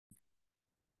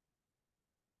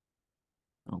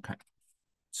Okay.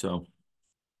 So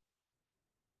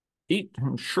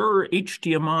ensure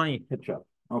HDMI hitch up.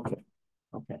 Okay.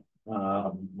 Okay.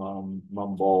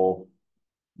 Mumble.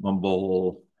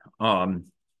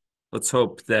 Let's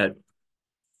hope that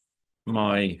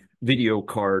my video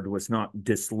card was not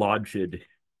dislodged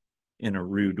in a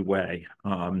rude way.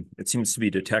 It seems to be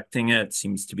detecting it,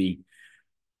 seems to be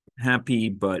happy,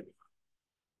 but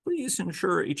please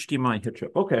ensure HDMI hitch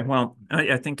up. Okay, well,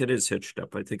 I think it is hitched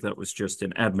up. I think that was just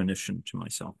an admonition to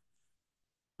myself.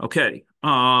 Okay.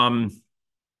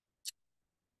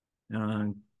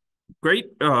 Great.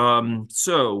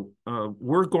 So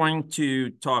we're going to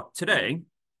talk today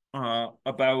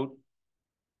about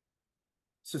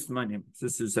system dynamics.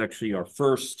 This is actually our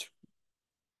first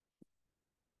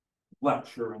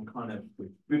lecture and kind of the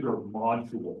bigger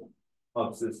module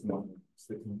of system dynamics,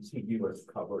 the contiguous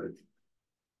coverage.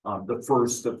 The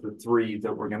first of the three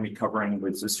that we're going to be covering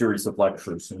was a series of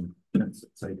lectures in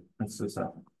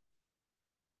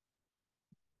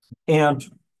And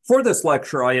for this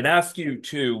lecture, I had asked you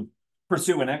to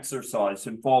pursue an exercise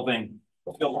involving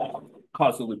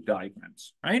causal loop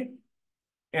diagrams, right?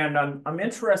 And I'm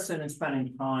interested in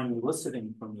spending time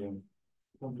listening from you,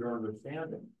 from your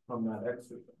understanding from that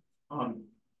exercise.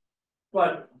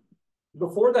 But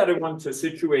before that, I want to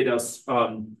situate us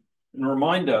and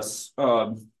remind us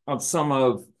of some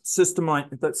of system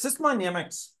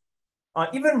dynamics,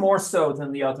 even more so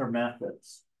than the other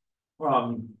methods,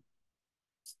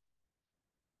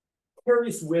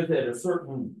 carries with it a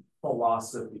certain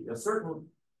philosophy, a certain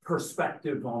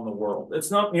perspective on the world.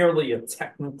 It's not merely a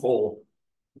technical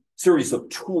series of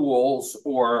tools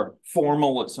or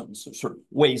formalisms, or sort of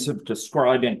ways of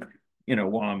describing,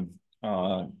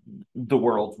 the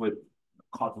world with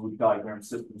causal loop diagrams,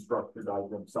 system structure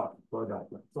diagrams, socket flow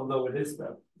diagrams. Although it is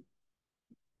that,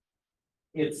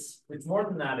 it's more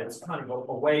than that. It's kind of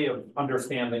a way of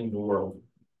understanding the world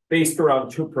based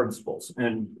around two principles.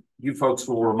 And you folks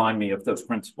will remind me of those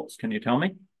principles. Can you tell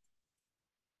me?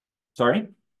 Sorry?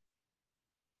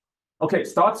 Okay,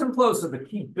 stocks and flows are the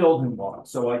key building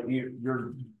blocks. So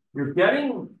you're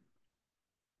getting,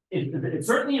 it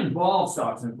certainly involves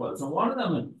stocks and flows. And one of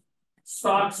them,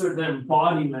 stocks are the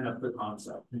embodiment of the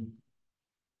concept.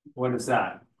 What is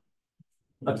that?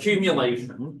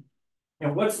 Accumulation.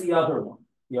 And what's the other one?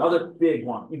 The other big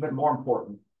one, even more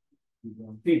important,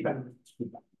 feedback.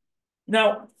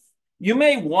 Now, you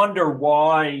may wonder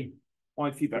why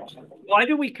feedback. Why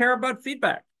do we care about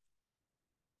feedback?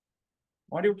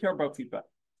 Why do we care about feedback?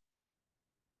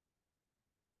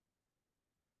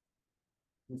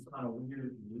 It's kind of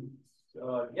weird.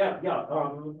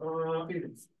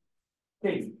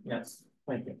 Hey, yes,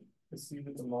 thank you. To see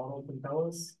what the model can tell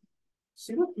us.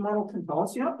 See what the model can tell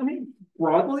us? Yeah, I mean,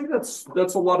 broadly, that's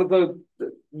a lot of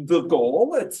the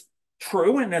goal. It's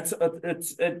true, and it's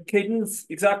Caden's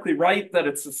exactly right that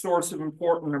it's a source of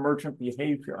important emergent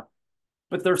behavior.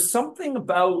 But there's something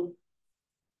about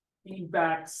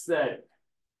feedbacks that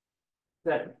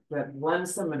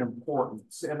lends them an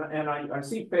importance. And I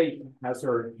see Faith has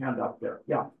her hand up there.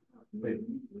 Yeah.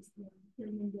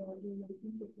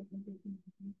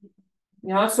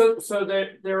 Yeah, so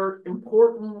they're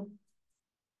important.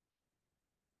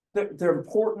 They're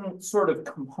important sort of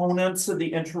components of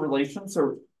the interrelation.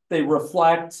 So they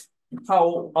reflect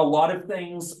how a lot of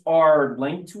things are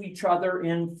linked to each other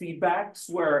in feedbacks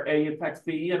where A affects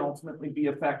B and ultimately B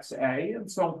affects A. And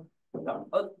so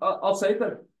I'll say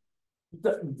that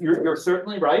you're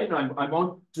certainly right, and I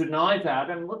won't deny that.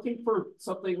 I'm looking for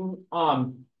something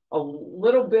a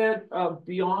little bit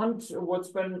beyond what's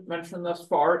been mentioned thus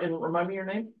far. And remind me your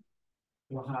name?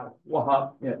 Wahab.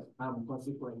 Yeah.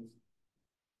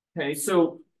 Okay,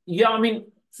 so yeah, I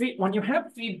mean, when you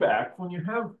have feedback, when you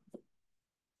have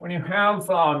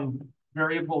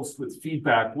variables with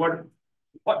feedback,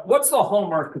 what's the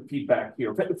hallmark of feedback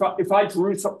here? If I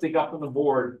drew something up on the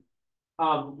board,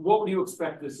 what would you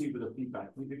expect to see with the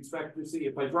feedback? You'd expect to see,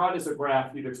 if I draw it as a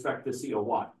graph, you'd expect to see a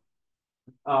what?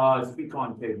 Speak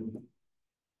on, Caden.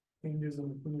 Changes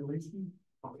in accumulation.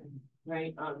 Okay.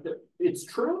 Right. It's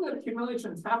true that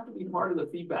accumulations have to be part of the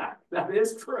feedback. That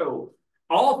is true.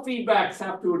 All feedbacks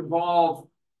have to involve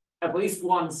at least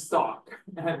one stock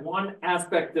and one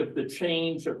aspect of the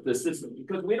change of the system,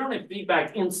 because we don't have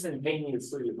feedback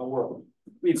instantaneously in the world.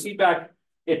 We have feedback,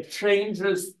 it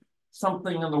changes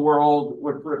something in the world,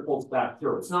 which ripples back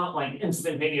through. It's not like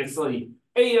instantaneously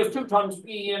A is 2 times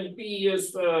B and B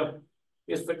is the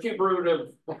cube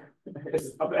root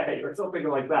of A or something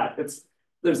like that.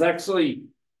 There's actually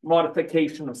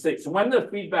modification of state. So when the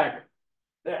feedback,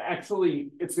 actually,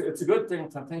 it's a good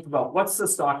thing to think about. What's the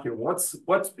stock here?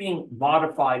 What's being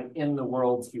modified in the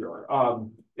world here?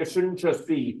 It shouldn't just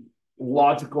be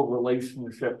logical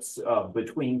relationships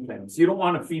between things. You don't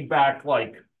want to feedback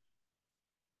like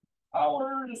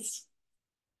hours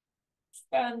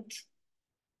spent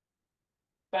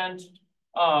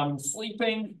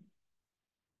sleeping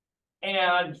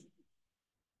and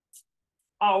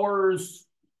hours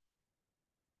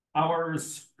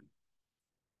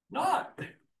not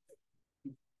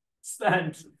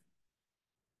spent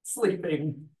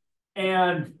sleeping.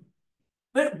 And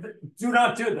do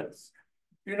not do this.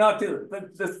 Do not do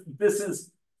it. This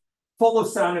is full of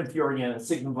sound and fury, and it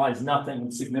signifies nothing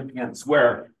of significance,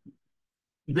 where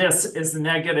this is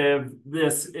negative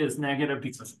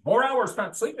because more hours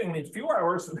spent sleeping means fewer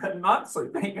hours spent not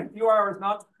sleeping, and fewer hours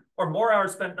not, or more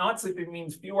hours spent not sleeping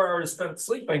means fewer hours spent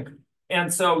sleeping.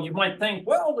 And so you might think,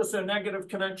 well, this is a negative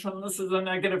connection, this is a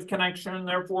negative connection,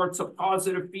 therefore it's a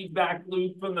positive feedback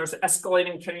loop, and there's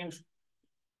escalating change.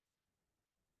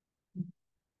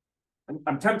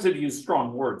 I'm tempted to use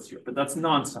strong words here, but that's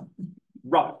nonsense.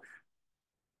 Rubbish.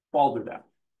 Balder that.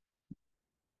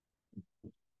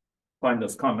 Find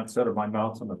this comment out of my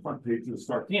mouth on the front page of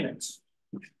Star Phoenix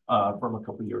from a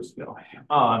couple of years ago,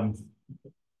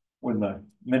 when the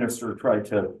minister tried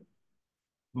to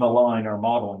malign our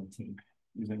modeling team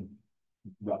using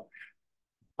rubbish.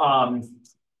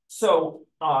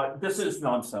 This is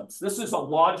nonsense. This is a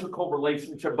logical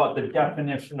relationship about the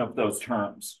definition of those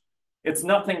terms. It's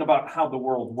nothing about how the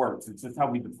world works. It's just how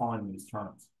we define these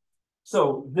terms.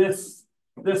 So this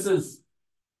is,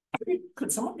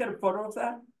 could someone get a photo of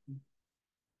that?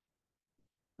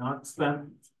 Not spent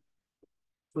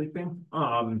sleeping,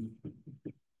 hours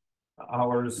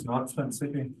not spent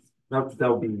sleeping. That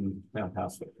would be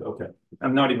fantastic. Okay.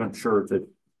 I'm not even sure that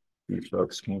these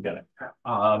folks can get it.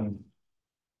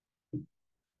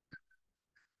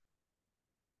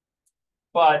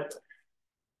 But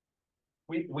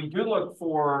we do look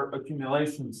for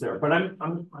accumulations there, but I'm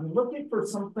looking for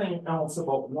something else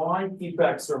about why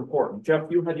feedbacks are important. Jeff,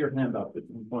 you had your hand up at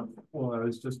one point. Well, I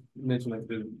was just mentioning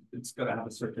that it's got to have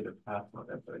a circular path on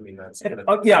it, but I mean that's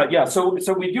yeah. So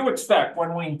we do expect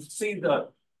when we see the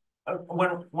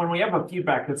when we have a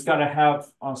feedback, it's got to have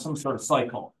some sort of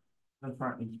cycle.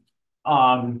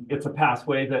 It's a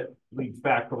pathway that leads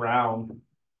back around.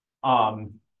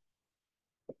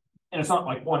 And it's not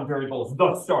like one variable is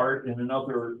the start and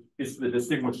another is the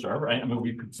distinguisher, right? I mean,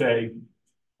 we could say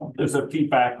there's a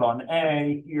feedback on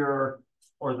A here,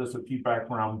 or there's a feedback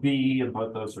around B, and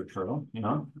both those are true, you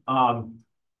know?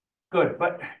 Good,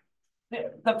 but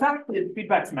the fact is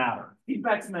feedbacks matter.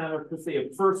 Feedbacks matter because they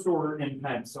have first order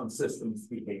impacts on systems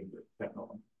behavior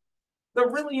generally. They're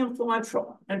really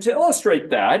influential. And to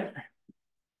illustrate that,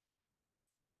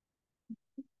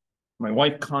 my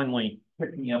wife kindly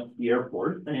picked me up at the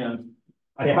airport, and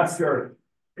I asked her,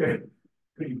 could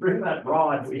you bring that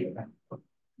rod?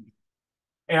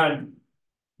 And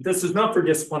this is not for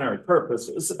disciplinary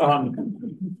purposes.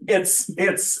 It's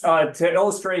to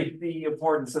illustrate the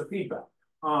importance of feedback.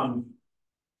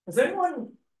 Has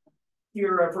anyone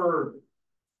here ever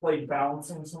played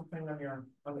balancing something on your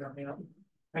hand?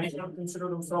 Anyone consider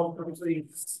themselves pretty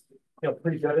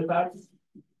good at that?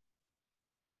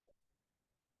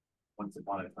 Once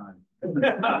upon a time.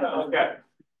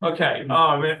 Okay.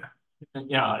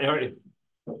 Yeah.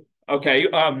 Okay.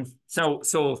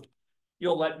 So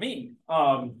you'll let me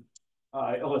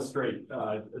illustrate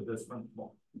this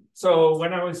principle. So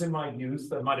when I was in my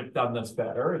youth, I might have done this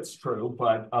better. It's true,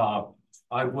 but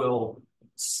I will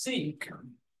seek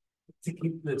to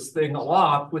keep this thing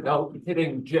aloft without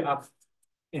hitting Jeff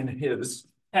in his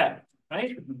head.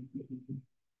 Right?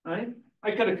 Right?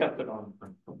 I could have kept it on for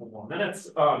a couple more minutes,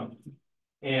 but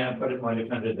it might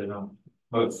have ended in a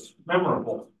most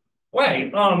memorable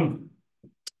way.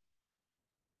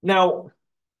 Now,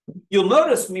 you'll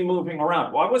notice me moving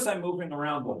around. Why was I moving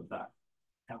around like that?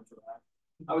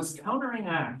 I was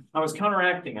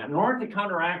counteracting it. In order to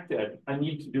counteract it, I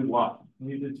need to do what? I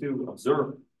needed to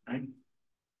observe it, right?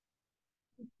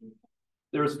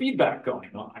 There's feedback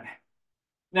going on.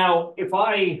 Now, if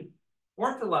I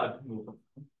weren't allowed to move,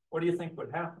 what do you think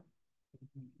would happen?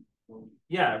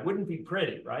 Yeah, it wouldn't be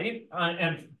pretty, right?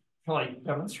 And like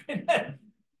demonstrate it.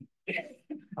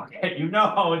 Okay, you know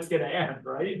how it's going to end,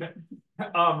 right?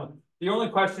 The only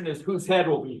question is whose head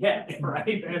will be hit,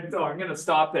 right? And so I'm going to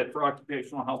stop it for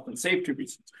occupational health and safety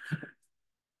reasons.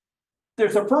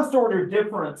 There's a first order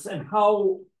difference in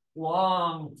how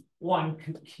long one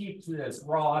could keep this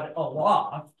rod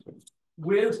aloft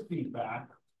with feedback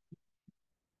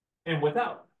and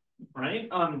without, right?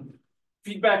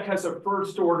 Feedback has a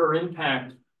first order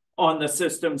impact on the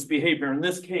system's behavior. In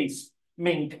this case,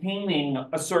 maintaining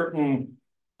the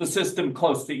system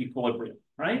close to equilibrium,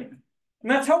 right?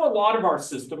 And that's how a lot of our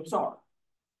systems are.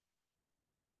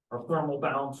 Our thermal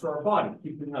balance for our body,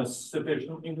 keeping us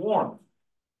sufficiently warm.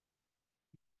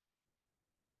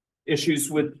 Issues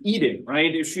with eating,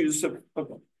 right? Issues of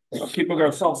keeping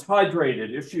ourselves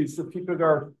hydrated, issues of keeping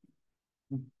our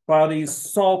body's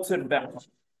salt in balance.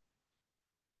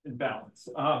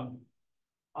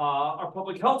 Our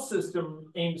public health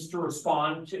system aims to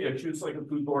respond to issues like a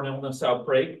foodborne illness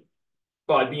outbreak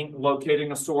by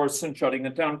locating a source and shutting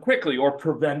it down quickly or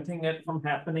preventing it from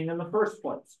happening in the first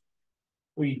place.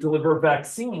 We deliver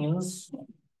vaccines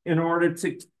in order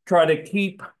to try to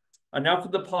keep enough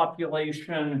of the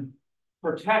population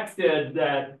protected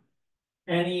that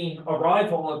any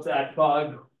arrival of that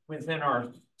bug within our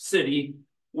city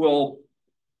will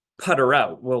putter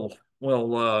out, will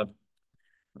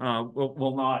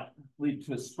not lead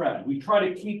to spread. We try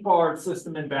to keep our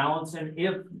system in balance, and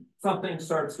if something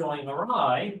starts going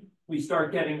awry, we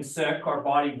start getting sick, our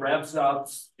body revs up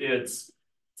its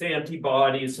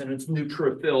antibodies and its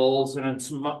neutrophils and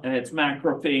its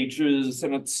macrophages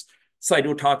and its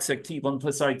cytotoxic T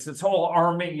lymphocytes, its whole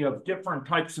army of different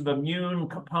types of immune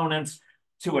components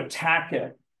to attack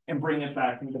it and bring it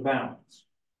back into balance.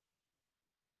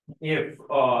 If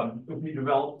we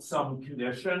develop some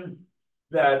condition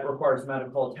that requires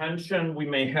medical attention, we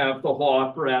may have the whole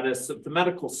apparatus of the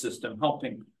medical system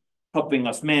helping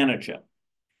us manage it.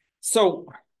 So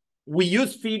we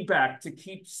use feedback to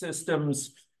keep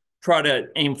systems, try to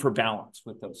aim for balance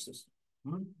with those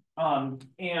systems.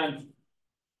 And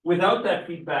without that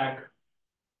feedback,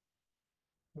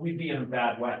 we'd be in a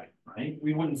bad way, right?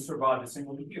 We wouldn't survive a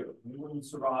single year. We wouldn't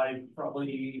survive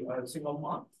probably a single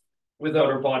month without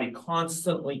our body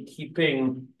constantly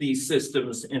keeping these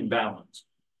systems in balance.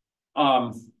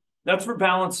 That's for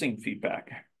balancing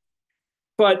feedback.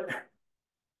 But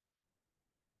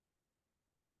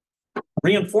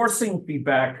reinforcing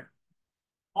feedback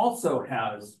also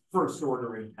has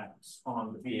first-order impacts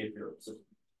on the behavioral system,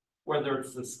 whether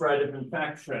it's the spread of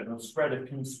infection or spread of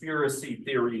conspiracy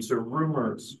theories or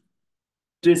rumors,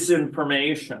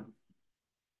 disinformation,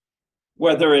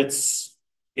 whether it's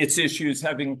issues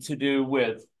having to do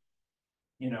with,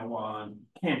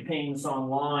 campaigns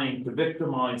online to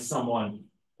victimize someone,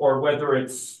 or whether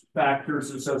it's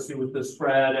factors associated with the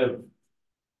spread of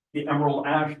the emerald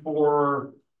ash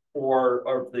borer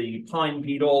or the pine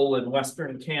beetle in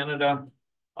Western Canada.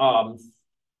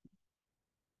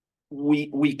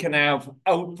 We can have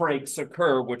outbreaks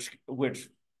occur which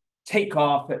take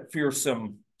off at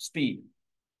fearsome speed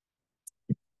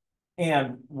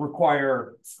and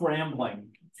require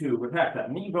scrambling to attack that.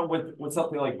 And even with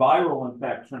something like viral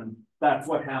infection, that's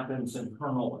what happens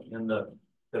internally in the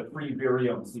free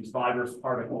virions. These virus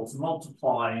particles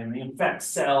multiply and they infect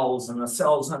cells, and the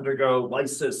cells undergo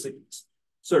lysis,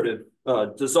 sort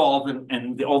of dissolve,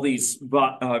 and all these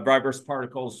virus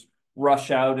particles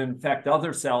rush out and infect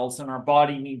other cells, and our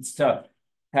body needs to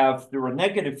have, through a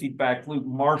negative feedback loop,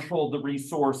 marshal the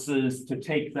resources to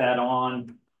take that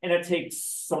on. And it takes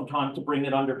some time to bring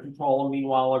it under control. And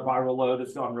meanwhile, our viral load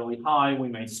has gone really high. We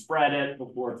may spread it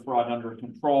before it's brought under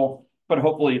control, but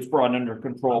hopefully it's brought under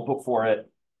control before it,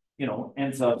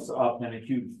 ends us up in a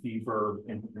huge fever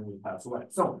and we pass away.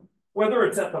 So whether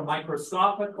it's at the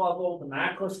microscopic level, the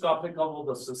macroscopic level,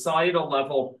 the societal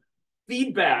level,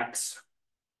 feedbacks,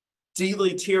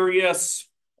 deleterious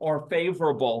or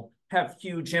favorable, have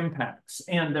huge impacts.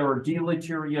 And there are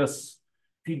deleterious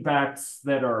feedbacks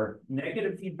that are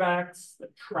negative feedbacks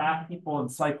that trap people in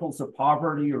cycles of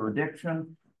poverty or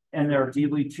addiction. And there are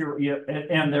deleterious,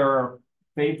 and there are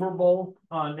favorable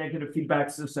negative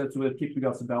feedbacks associated with keeping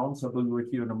us in balance. I'll be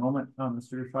with you in a moment,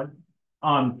 Mr. Scheid.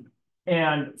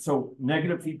 And so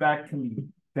negative feedback can be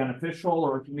beneficial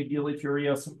or it can be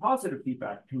deleterious, and positive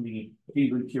feedback can be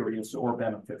deleterious or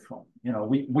beneficial.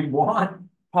 We want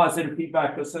positive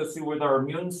feedback associated with our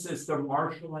immune system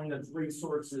marshaling its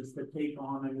resources to take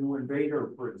on a new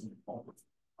invader, for example.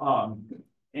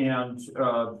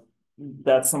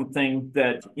 That's something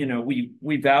that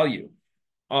we value.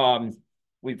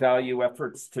 We value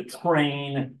efforts to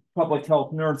train public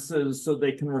health nurses so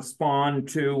they can respond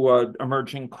to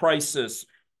emerging crisis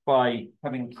by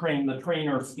having trained the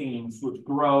trainer schemes, which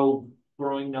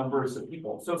growing numbers of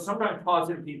people. So sometimes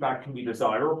positive feedback can be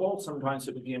desirable. Sometimes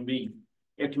it can be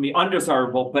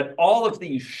undesirable, but all of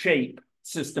these shape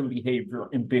system behavior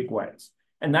in big ways.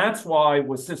 And that's why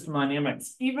with system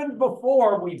dynamics, even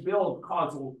before we build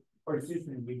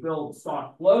we build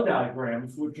stock flow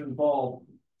diagrams, which involve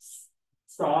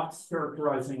stocks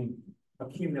characterizing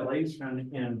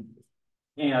accumulation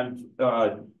and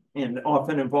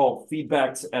often involve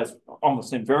feedbacks, as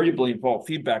almost invariably involve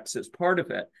feedbacks as part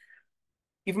of it.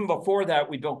 even before that,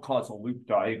 we built causal loop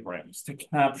diagrams to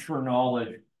capture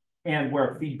knowledge and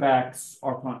where feedbacks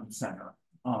are front and center.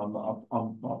 Point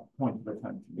of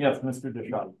attention. Yes, Mr.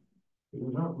 Deschamps.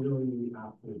 We're not really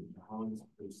after balance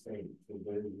per se, so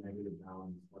there's negative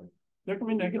balance, like. There can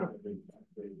be negative.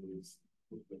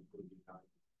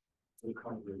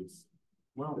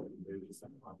 Well, there's just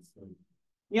that constant.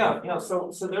 Yeah,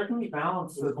 so there can be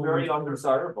balance that's very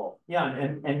undesirable. Yeah,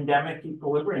 and endemic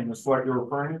equilibrium is what you're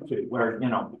referring to, where, you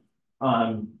know,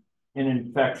 an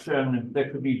infection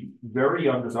that could be very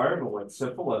undesirable, like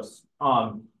syphilis,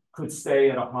 could stay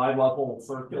at a high level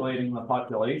circulating in the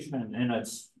population, and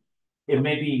it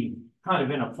may be kind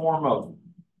of in a form of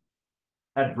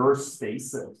adverse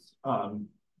stasis,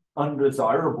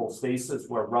 undesirable stasis,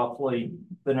 where roughly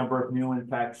the number of new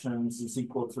infections is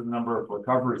equal to the number of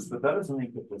recoveries, but that doesn't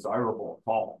make it desirable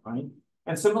at all, right?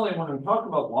 And similarly, when we talk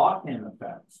about lock-in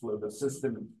effects, where the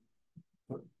system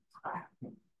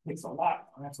takes a lot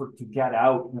of effort to get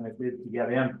out than it did to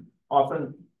get in,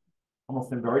 often,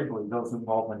 almost invariably, those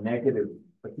involve a negative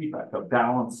feedback, a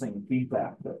balancing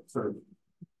feedback that sort of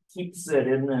keeps it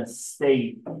in this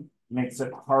state, makes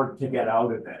it hard to get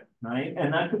out of it, right?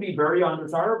 And that could be very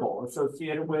undesirable,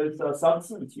 associated with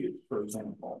substance use, for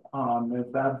example.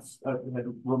 If that's had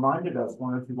reminded us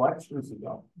 1 or 2 lectures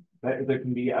ago, that there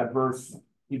can be adverse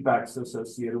feedbacks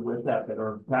associated with that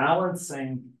are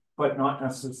balancing, but not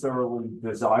necessarily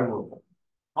desirable.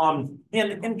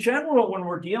 In general, when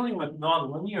we're dealing with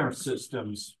nonlinear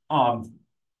systems, often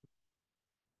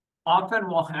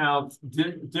we'll have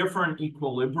different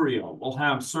equilibria. We'll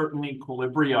have certain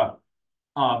equilibria.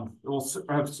 We'll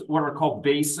have what are called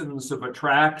basins of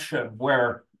attraction,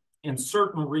 where in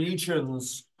certain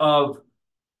regions of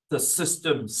the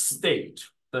system state,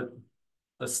 the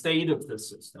state of the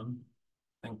system,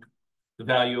 think the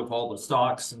value of all the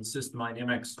stocks and system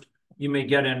dynamics, you may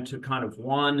get into kind of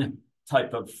one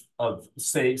type of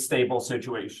stable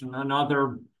situation.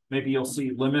 Another, maybe you'll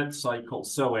see limit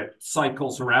cycles. So it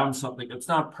cycles around something. It's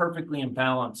not perfectly in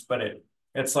balance, but it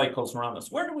cycles around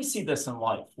this. Where do we see this in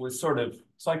life? With sort of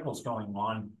cycles going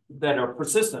on that are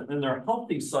persistent, and they're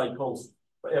healthy cycles,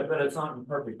 but it's not in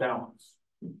perfect balance.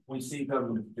 We see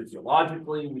them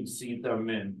physiologically. We see them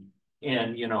in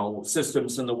you know,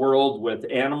 systems in the world with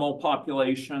animal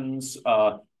populations.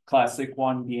 Classic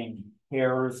one being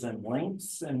hares and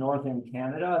lynx in northern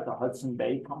Canada. The Hudson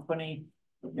Bay Company,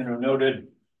 you know, noted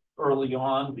early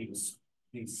on these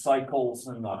cycles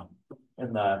in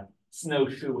the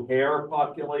snowshoe hare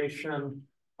population,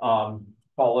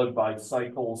 followed by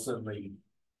cycles in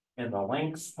the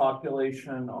lynx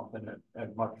population, often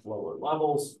at much lower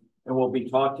levels. And we'll be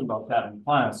talking about that in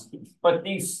class. But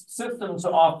these systems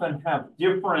often have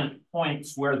different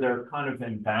points where they're kind of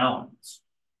in balance.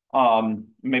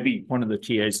 Maybe one of the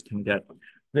TAs can get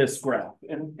this graph.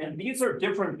 And these are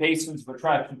different basins of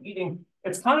attraction.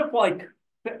 It's kind of like,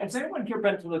 has anyone here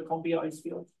been to the Columbia ice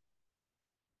field?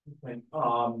 Okay.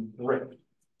 Right.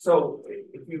 So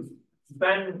if you've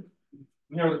been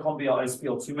near the Columbia ice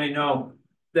fields, you may know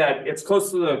that it's close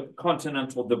to the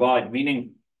continental divide,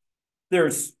 meaning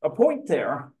there's a point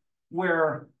there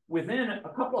where within a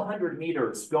couple of 100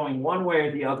 meters going one way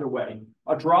or the other way,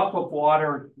 a drop of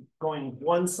water going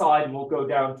one side will go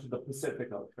down to the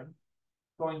Pacific Ocean.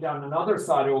 Going down another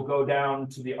side, it will go down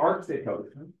to the Arctic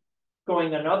Ocean.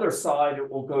 Going another side, it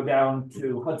will go down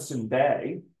to Hudson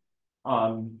Bay,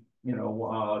 on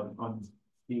the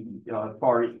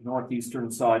far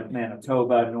northeastern side of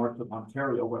Manitoba, north of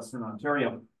Ontario, Western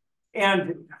Ontario.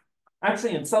 And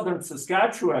actually in southern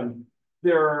Saskatchewan,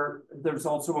 there's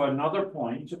also another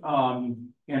point,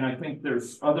 and I think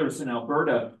there's others in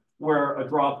Alberta, where a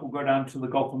drop will go down to the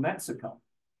Gulf of Mexico.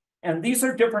 And these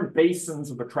are different basins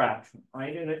of attraction,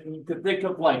 right? And you could think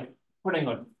of like putting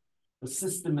a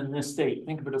system in this state.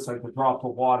 Think of it as like a drop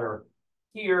of water.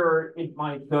 Here, it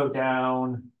might go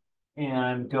down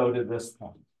and go to this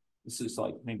point. This is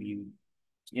like maybe,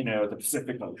 you know, the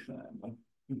Pacific Ocean. Like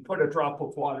you put a drop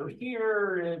of water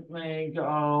here, it may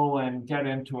go and get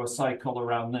into a cycle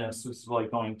around this. This is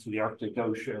like going to the Arctic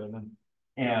Ocean.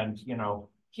 And you know,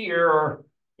 here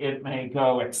it may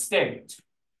go extinct.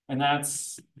 And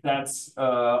that's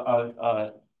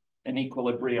an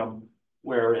equilibrium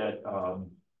where it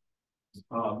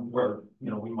where, you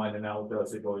know, we might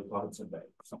analogize it going to Hudson Bay,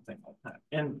 something like that.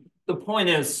 And the point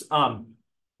is,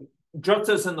 just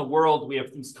as in the world, we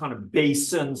have these kind of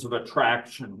basins of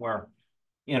attraction where,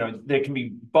 you know, they can be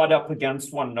butt up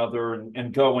against one another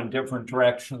and go in different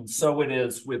directions. So it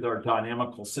is with our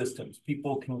dynamical systems.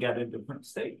 People can get in different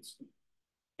states.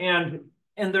 And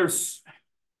there's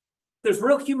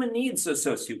real human needs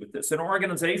associated with this and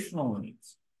organizational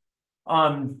needs.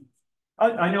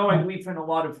 I know I weave in a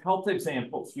lot of health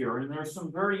examples here, and there's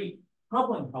some very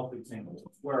troubling health examples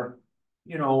where,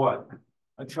 you know,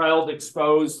 a child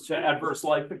exposed to adverse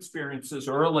life experiences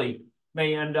early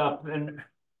may end up in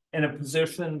a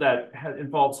position that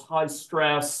involves high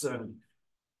stress and,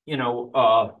 you know,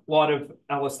 a lot of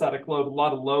allostatic load, a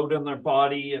lot of load on their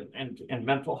body and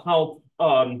mental health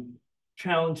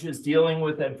challenges dealing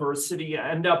with adversity,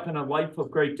 end up in a life of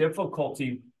great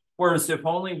difficulty. Whereas if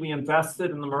only we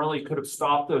invested in them early, could have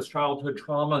stopped those childhood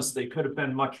traumas, they could have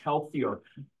been much healthier.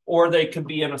 Or they could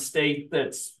be in a state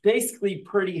that's basically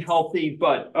pretty healthy,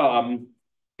 but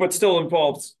still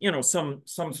involves, you know, some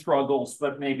struggles,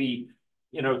 but maybe,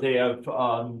 you know, they have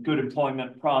good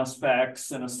employment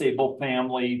prospects and a stable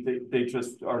family. They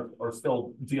just are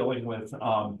still dealing with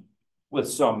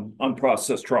some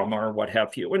unprocessed trauma or what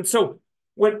have you. And so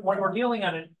when we're dealing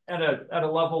at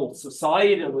a level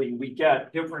societally, we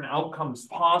get different outcomes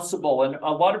possible. And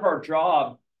a lot of our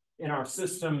job in our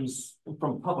systems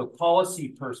from public policy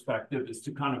perspective is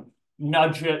to kind of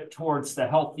nudge it towards the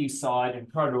healthy side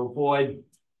and try to avoid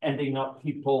ending up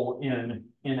people in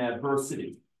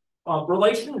adversity.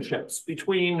 Relationships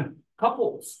between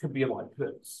couples could be like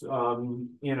this.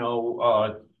 You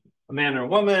know, a man and a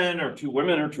woman, or two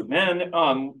women or two men,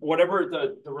 whatever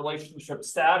the relationship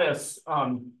status,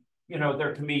 you know,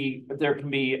 there can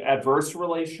be adverse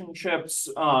relationships.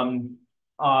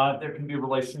 There can be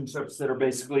relationships that are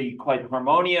basically quite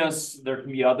harmonious. There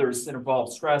can be others that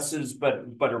involve stresses, but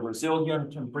are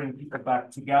resilient and bring people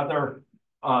back together,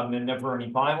 and never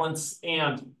any violence.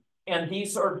 And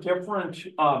these are different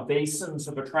basins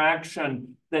of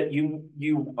attraction that you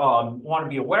want to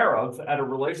be aware of at a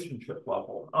relationship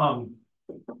level.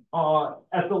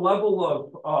 At the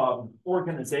level of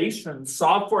organizations,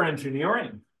 software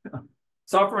engineering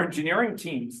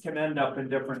teams can end up in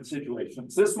different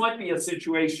situations. This might be a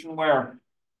situation where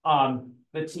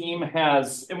the team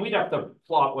has, and we'd have to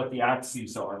plot what the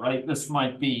axes are, right? This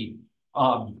might be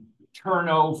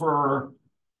turnover,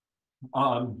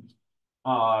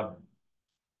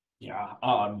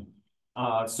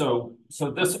 so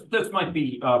this might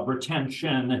be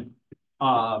retention,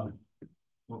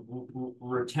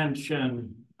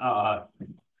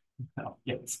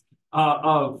 yes,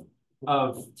 of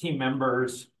team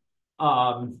members,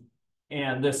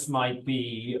 and this might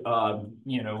be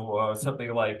you know,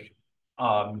 something like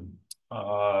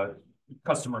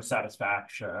customer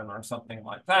satisfaction or something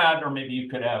like that, or maybe you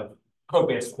could have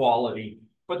code-based quality.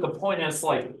 But the point is,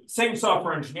 like, same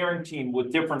software engineering team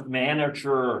with different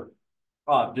manager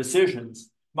decisions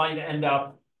might end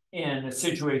up in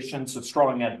situations of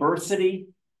strong adversity,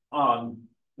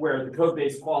 where the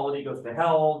code-based quality goes to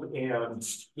hell, and,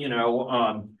 you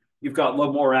know, you've got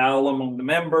low morale among the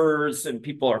members, and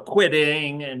people are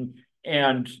quitting,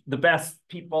 and the best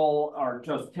people are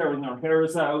just tearing their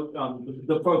hairs out.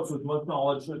 The folks with most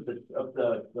knowledge of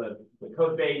the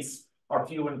code base are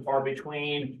few and far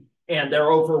between, and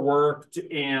they're overworked,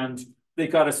 and they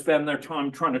got to spend their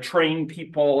time trying to train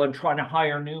people and trying to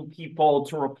hire new people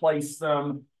to replace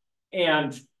them.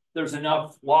 And there's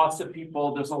enough loss of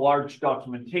people. There's a large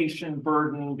documentation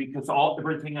burden because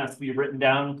everything has to be written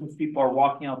down because people are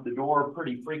walking out the door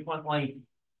pretty frequently.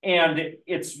 And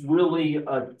it's really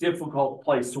a difficult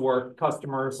place to work.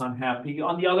 Customers unhappy.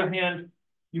 On the other hand,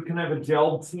 you can have a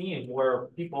gelled team where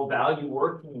people value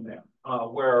working there,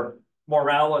 where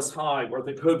morale is high, where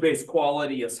the code-based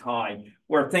quality is high,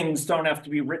 where things don't have to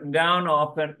be written down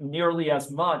often nearly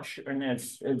as much, and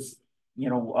as you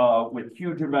know, with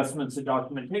huge investments in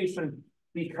documentation,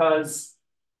 because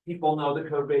people know the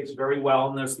code base very well,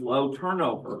 and there's low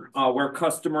turnover, where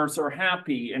customers are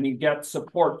happy, and you get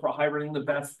support for hiring the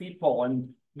best people, and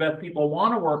the best people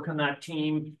want to work on that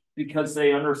team because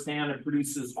they understand it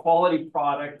produces quality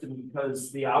product, and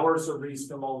because the hours are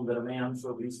reasonable and the demands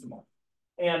are reasonable.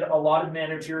 And a lot of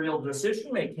managerial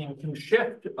decision-making can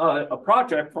shift a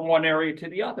project from one area to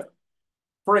the other.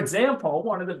 For example,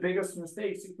 one of the biggest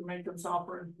mistakes you can make in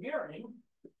software engineering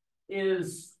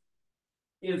is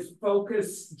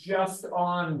focus just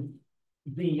on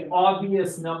the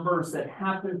obvious numbers that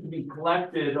happen to be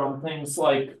collected on things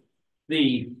like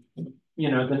the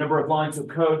number of lines of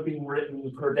code being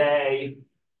written per day,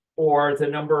 or the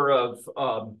number of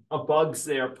bugs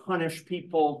there, punish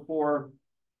people for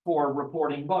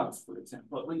reporting bugs, for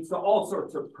example. It leads to all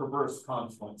sorts of perverse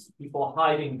consequences. People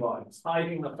hiding bugs,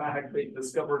 hiding the fact they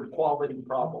discovered quality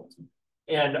problems,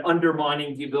 and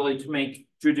undermining the ability to make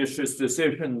judicious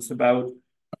decisions about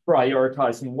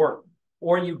prioritizing work.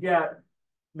 Or you get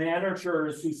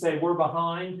managers who say, we're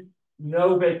behind,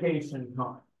 no vacation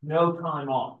time, no time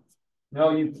off.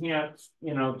 No, you can't,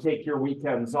 take your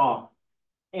weekends off.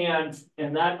 and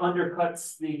that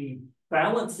undercuts the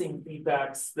balancing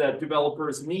feedbacks that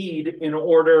developers need in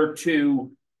order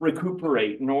to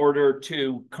recuperate, in order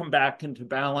to come back into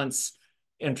balance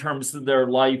in terms of their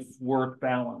life work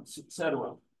balance, et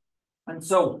cetera. And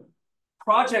so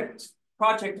project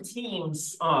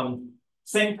teams,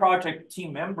 same project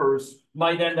team members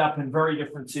might end up in very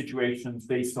different situations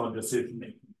based on decision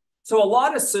making. So a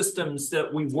lot of systems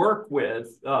that we work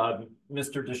with, Mr.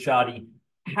 Deshati,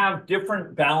 have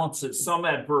different balances, some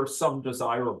adverse, some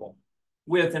desirable.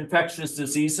 With infectious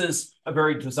diseases, a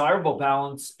very desirable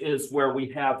balance is where we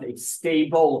have a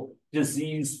stable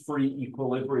disease-free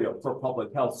equilibrium for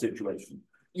public health situation.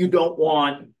 You don't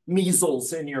want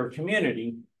measles in your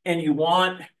community, and you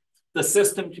want the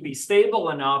system to be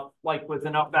stable enough, like with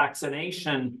enough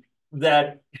vaccination,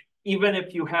 that even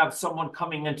if you have someone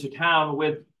coming into town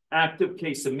with active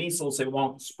case of measles, it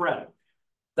won't spread.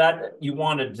 That you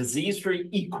want a disease-free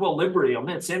equilibrium.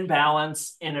 It's in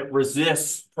balance and it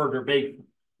resists perturbation,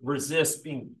 resists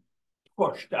being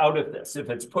pushed out of this. If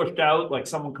it's pushed out, like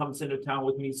someone comes into town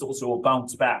with measles, it will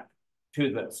bounce back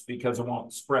to this because it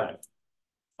won't spread.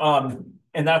 And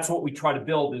that's what we try to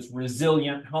build is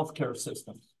resilient healthcare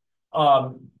systems.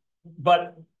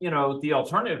 But, you know, the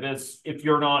alternative is if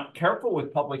you're not careful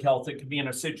with public health, it could be in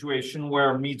a situation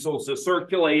where measles is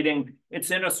circulating.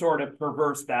 It's in a sort of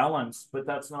perverse balance, but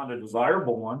that's not a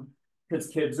desirable one because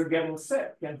kids are getting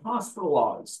sick and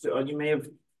hospitalized. You may have,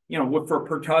 you know, for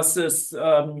pertussis,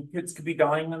 kids could be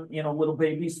dying, you know, little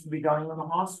babies could be dying in the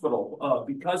hospital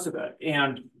because of it.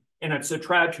 And it's a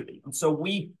tragedy. And so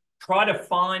we try to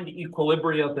find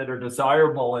equilibria that are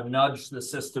desirable and nudge the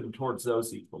system towards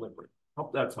those equilibria.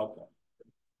 Hope that's helpful.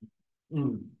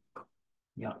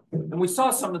 Yeah, and we saw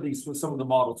some of these with some of the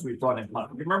models we've run in class.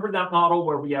 Remember that model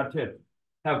where we had to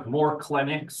have more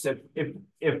clinics if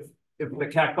the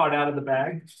cat got out of the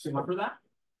bag? Remember that?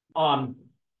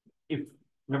 If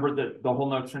remember the whole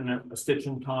notion that a stitch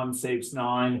in time saves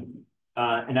 9,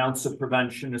 an ounce of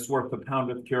prevention is worth a pound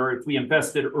of cure. If we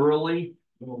invested early,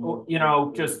 you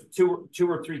know, just two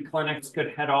or three clinics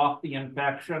could head off the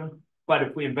infection. But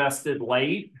if we invested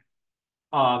late,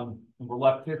 we're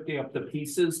left 50 up the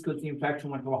pieces because the infection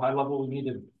went to a high level. We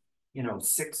needed, you know,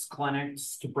 6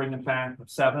 clinics to bring it back, or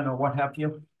 7 or what have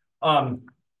you.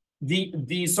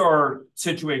 These are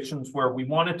situations where we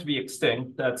want it to be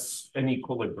extinct. That's an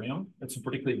equilibrium. It's a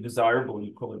particularly desirable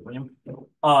equilibrium.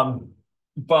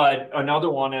 But another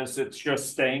one is it's just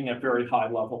staying at very high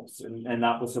levels, and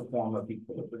that was a form of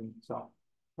equilibrium. So,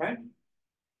 okay.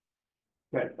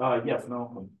 Okay. Yes.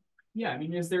 No. Yeah, I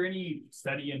mean, is there any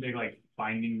study into like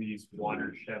finding these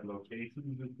watershed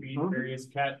locations between various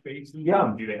catch basins?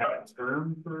 Yeah. Do they have a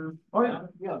term for? Oh yeah,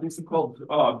 yeah. These are called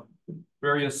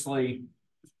variously.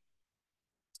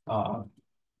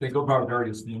 They go by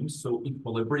various names. So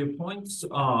equilibrium points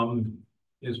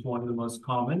is one of the most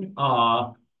common.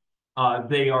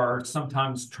 They are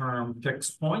sometimes termed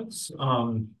fixed points.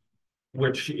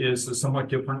 Which is a somewhat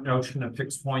different notion of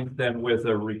fixed point than with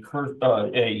a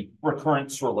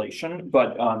recurrence relation,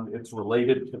 but it's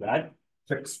related to that,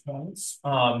 fixed points.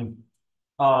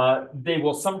 They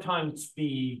will sometimes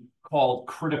be called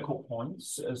critical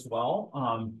points as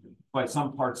well by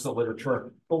some parts of the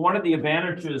literature. But one of the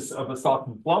advantages of a stock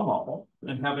and flow model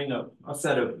and having a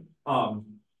set of,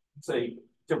 say,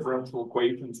 differential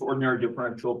equations, ordinary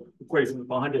differential equations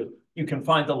behind it, you can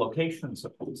find the locations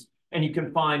of these. And you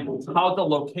can find how the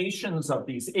locations of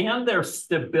these and their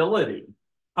stability,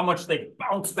 how much they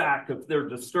bounce back if they're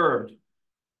disturbed.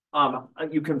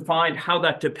 You can find how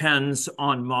that depends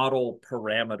on model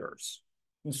parameters.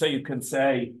 And so you can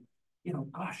say, you know,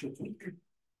 gosh, if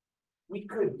we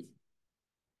could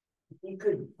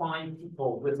find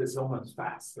people with this illness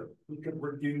faster. We could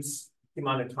reduce the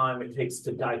amount of time it takes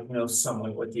to diagnose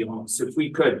someone with the illness. If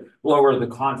we could lower the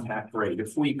contact rate,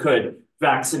 if we could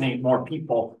vaccinate more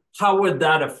people, how would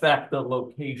that affect the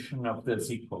location of this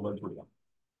equilibrium?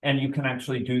 And you can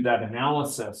actually do that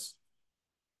analysis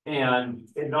and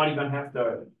not even have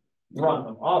to run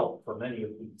the model for many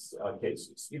of these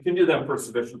cases. You can do that for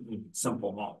sufficiently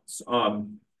simple models.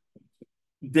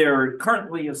 There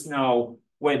currently is no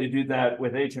way to do that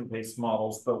with agent-based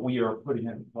models, but we are putting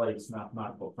in place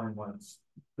mathematical frameworks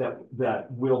that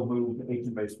will move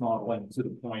agent-based modeling to the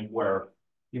point where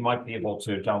you might be able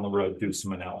to, down the road, do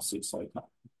some analyses like that.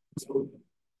 So,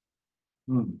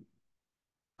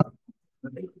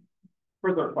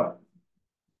 further questions?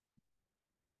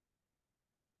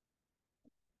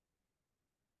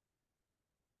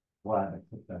 Glad I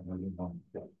put that really long.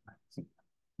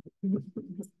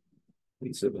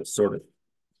 These are the sort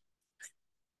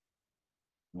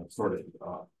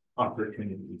of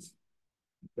opportunities.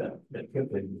 that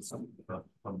could be something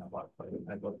from that lot.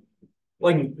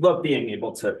 Love being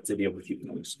able to deal with you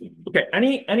guys. Okay,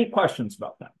 any questions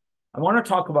about that? I want to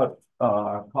talk about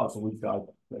causal we've got,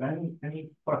 but any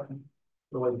questions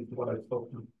related to what I've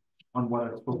spoken on what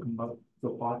I've spoken about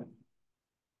so far?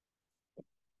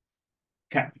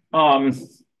 Okay.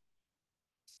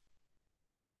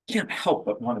 Can't help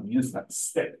but want to use that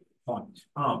stick font.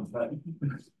 But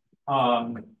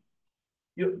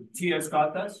you Tia's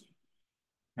got this.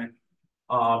 Okay.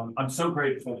 I'm so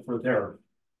grateful for their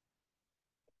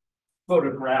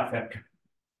photographic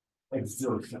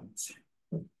exertions.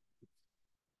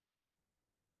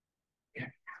 Okay.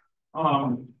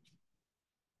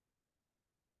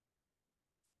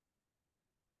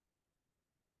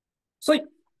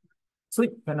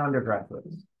 Sleep and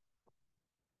undergraduates.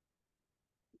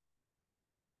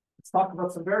 Let's talk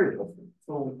about some variables.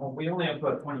 So we only have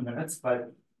about 20 minutes,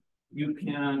 but you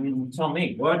can tell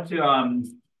me what,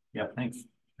 yeah, thanks,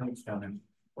 John.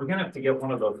 We're gonna have to get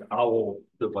one of those owl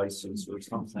devices or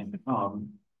something, to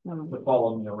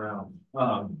follow me around.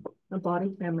 A body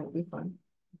cam might be fun.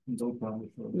 Yeah,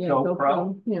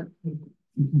 GoPro. Yeah.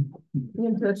 You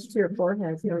can touch to your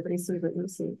forehead, so everybody sees what you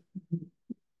see.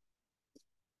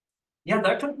 Yeah,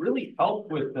 that could really help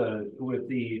with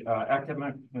the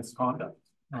academic misconduct.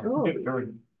 Oh.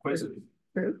 During quizzes.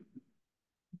 True.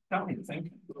 Got me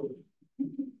thinking.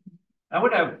 I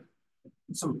would have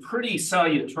some pretty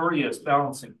salutatorious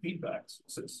balancing feedbacks.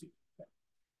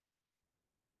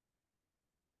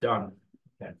 Done.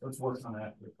 Okay, let's work on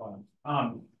that for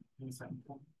fun.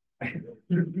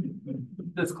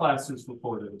 This class is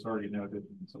recorded, it's already noted.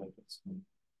 So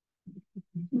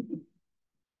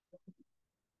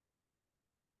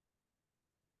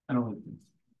I don't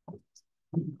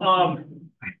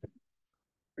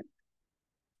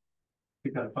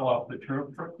think I fell off the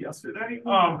truck yesterday.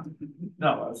 No,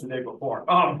 that was the day before.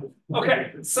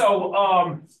 Okay,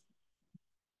 so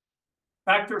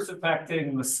factors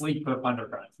affecting the sleep of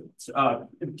undergraduates.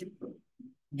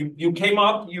 You came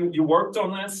up, you worked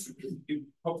on this, you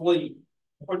hopefully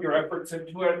put your efforts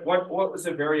into it. What was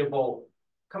a variable?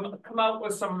 Come out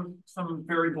with some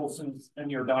variables in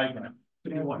your diagram.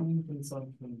 Caffeine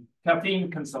consumption. Caffeine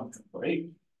consumption, right?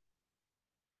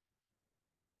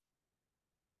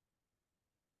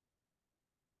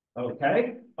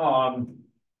 Okay.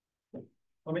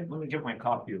 Let me get my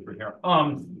copy over here.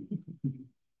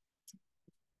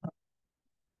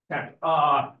 Okay.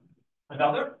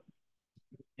 Another?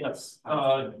 Yes.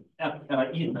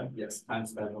 Ethan. Yes, time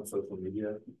spent on social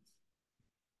media.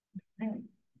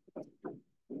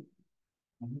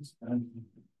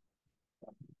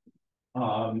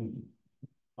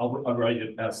 I'll write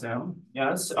it SM.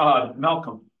 Yes.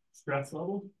 Malcolm. Stress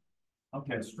level.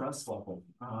 Okay, stress level.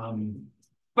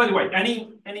 By the way,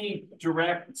 any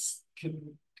direct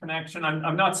connection?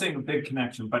 I'm not saying a big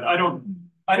connection, but I don't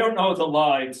know the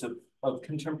lives of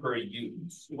contemporary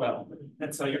youths well,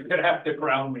 and so you're gonna have to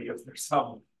ground me if there's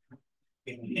some,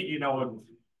 you know,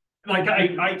 like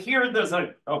I hear there's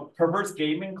a perverse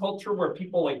gaming culture where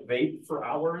people like vape for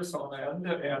hours on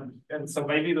end, and so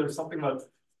maybe there's something that's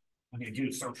when you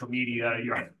do social media,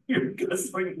 you're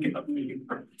guzzling caffeine.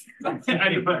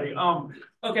 Anyway,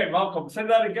 okay, Malcolm, say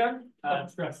that again.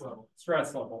 Stress level.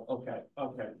 Stress level. Okay.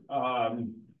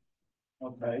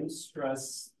 Okay,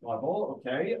 stress level.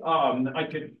 Okay. I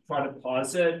could try to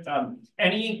pause it.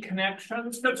 Any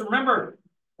connections? Because remember,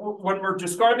 when we're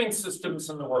describing systems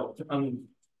in the world,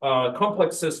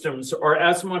 complex systems are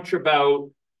as much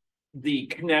about the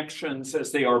connections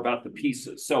as they are about the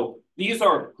pieces. So these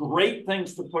are great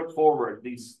things to put forward,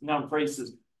 these noun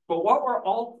phrases. But what we're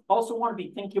also want to be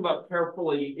thinking about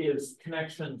carefully is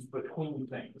connections between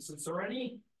things. Is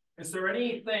there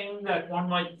anything that one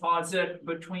might posit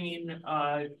between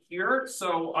here?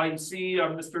 So I see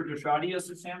Mr. Deshadi has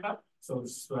his hand up. So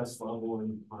stress level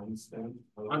and time spent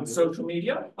on social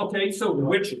media. Okay, so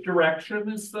which direction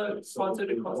is the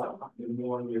positive cause? The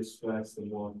more you're stressed, the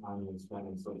more time you spend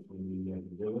on social media.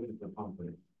 Look at the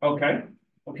company.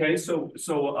 Okay, so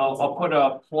I'll put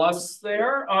a plus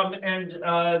there. And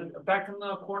back in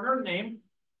the corner, name.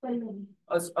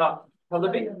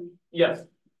 Pallavi? Yes.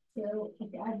 So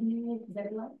if I need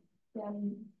deadline,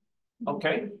 then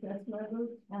okay. Stress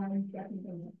levels and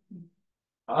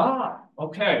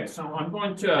Okay. So I'm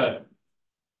going to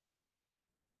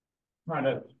try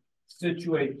to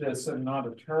situate this in not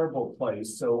a terrible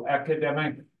place. So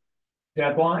academic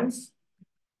deadlines.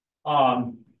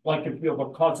 Like if you have a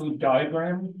causal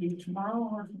diagram to do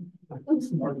tomorrow,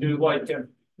 or do like in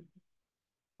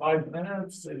 5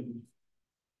 minutes, and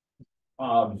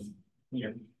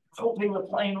yeah, hoping the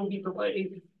plane will be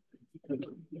delayed.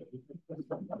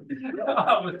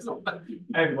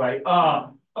 Anyway,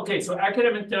 okay, so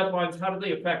academic deadlines, how do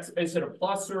they affect, is it a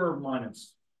plus or a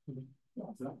minus?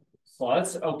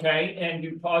 Plus, okay, and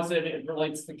you posit it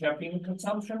relates to caffeine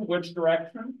consumption, which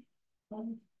direction?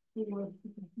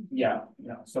 Yeah,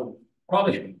 so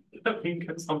probably caffeine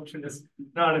consumption is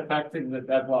not affecting the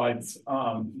deadlines,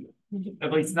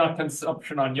 at least not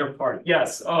consumption on your part.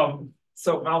 Yes,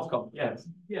 so Malcolm, yes.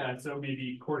 Yeah, so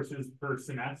maybe courses per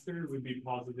semester would be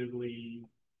positively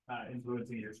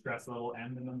influencing your stress level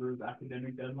and the number of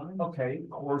academic deadlines. Okay,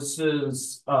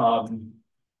 courses,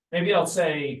 maybe I'll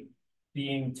say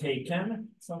being taken,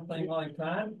 something like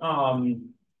that,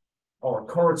 or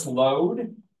course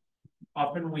load.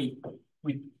 Often we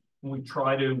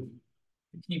try to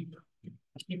keep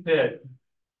it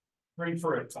free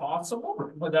for it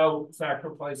possible without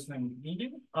sacrificing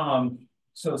meaning.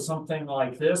 So something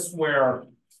like this, where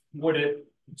would it,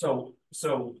 so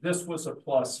this was a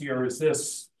plus here, is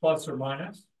this plus or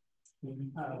minus?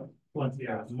 Plus,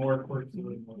 yeah, more course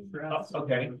load, more stress.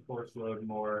 Okay. Course load,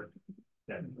 more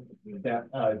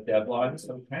deadlines,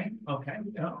 okay,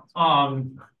 yeah.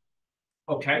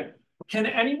 Okay, can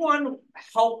anyone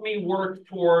help me work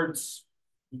towards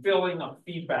filling a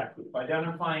feedback loop,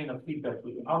 identifying a feedback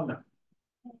loop? I'm not.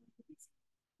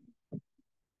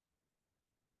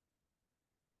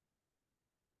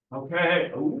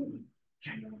 Okay. Ooh.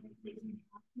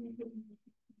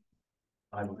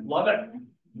 I love it.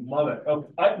 Love it. Oh,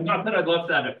 not that I love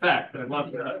that effect. I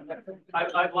love that.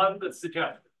 I love the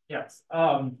suggestion. Yes.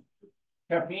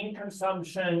 Caffeine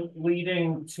consumption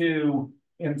leading to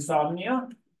insomnia.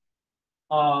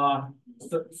 So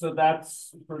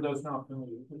that's, for those not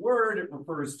familiar with the word, it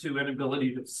refers to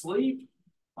inability to sleep,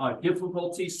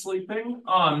 difficulty sleeping,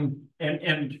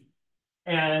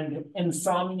 and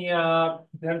insomnia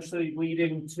potentially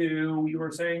leading to, you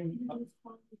were saying?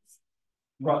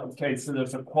 Right, okay, so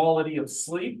there's a quality of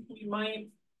sleep we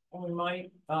might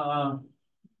have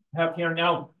here.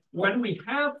 Now, when we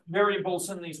have variables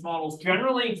in these models,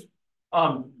 generally,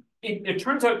 it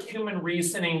turns out human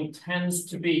reasoning tends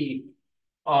to be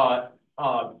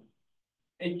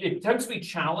it tends to be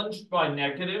challenged by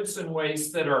negatives in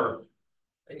ways that are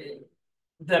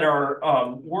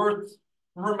worth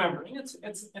remembering.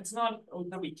 It's not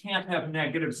that we can't have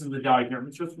negatives in the diagram.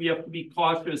 It's just we have to be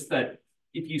cautious that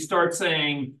if you start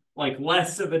saying like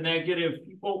less of a negative,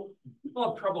 people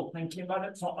have trouble thinking about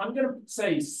it. So I'm going to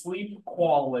say sleep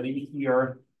quality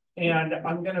here, and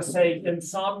I'm going to say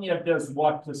insomnia does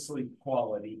what to sleep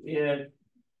quality?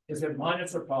 Is it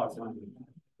minus or positive?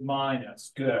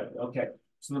 Minus. Good. Okay.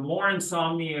 So the more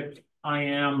insomniac I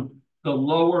am, the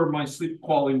lower my sleep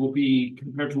quality will be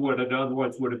compared to what it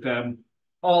otherwise would have been,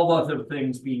 all other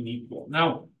things being equal.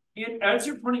 Now, as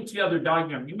you're putting together a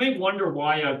diagram, you may wonder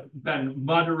why I've been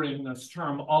muttering this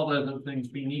term, all other things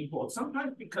being equal. It's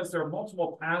sometimes because there are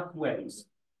multiple pathways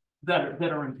that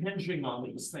are impinging on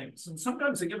these things. And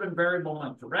sometimes a given variable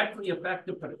not directly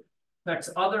affected, but it affects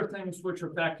other things which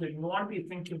are affected. You want to be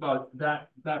thinking about that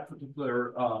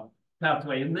particular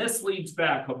pathway. And this leads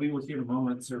back, I'll be with you in a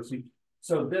moment, Cersei.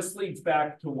 So this leads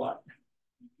back to what?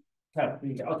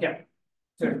 Caffeine. Okay,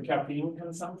 to caffeine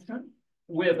consumption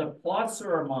with a plus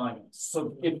or a minus.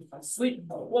 So if sleep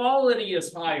quality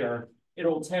is higher,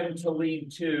 it'll tend to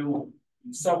lead to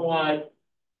somewhat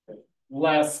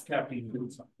less caffeine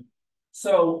consumption.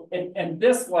 So, and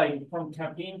this, like from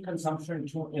caffeine consumption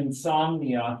to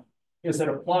insomnia, is it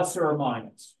a plus or a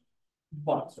minus?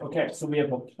 Plus. Okay, so we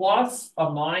have a plus, a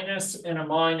minus, and a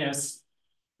minus.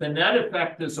 The net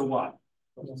effect is a what?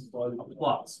 A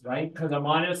plus, right? Because a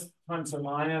minus times a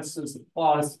minus is a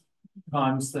plus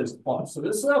times this plus. So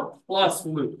this is a plus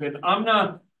loop, and I'm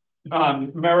not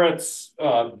merits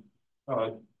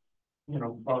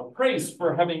praise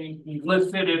for having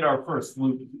elicited our first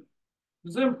loop.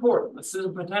 This is important. This is a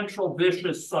potential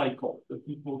vicious cycle that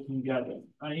people can get in,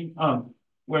 right?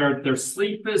 Where their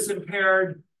sleep is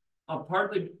impaired,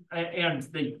 partly, and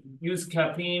they use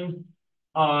caffeine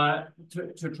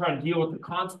to try to deal with the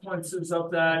consequences of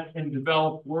that and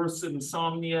develop worse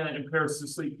insomnia and impairs the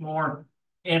sleep more,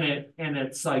 and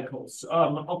it cycles.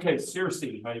 Okay,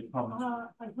 seriously, I promise.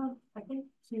 I think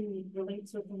to relate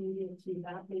social media to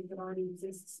that, that already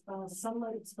exists,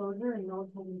 sunlight exposure and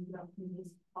melatonin production is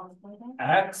caused by that.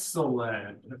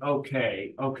 Excellent.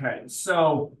 Okay.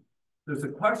 So there's a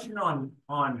question on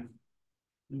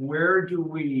where do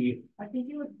we? I think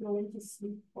you would go into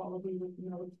sleep quality with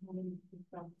melatonin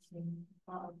production,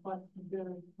 but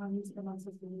the time you spend on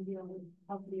social media would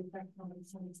have the effect on the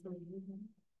sun exposure.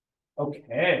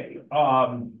 Okay.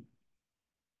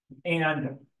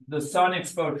 And the sun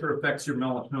exposure affects your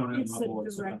melatonin It's level. a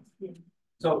direct, yeah.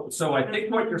 So I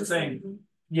think what you're saying,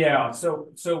 yeah, so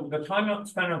the time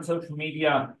spent on social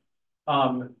media,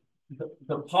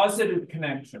 the positive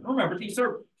connection, remember, these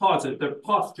are positive, they're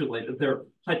postulated, they're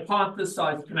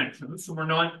hypothesized connections, so we're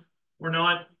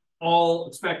not all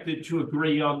expected to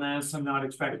agree on this. I'm not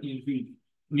expecting you to be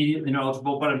immediately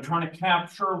knowledgeable, but I'm trying to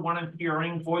capture what I'm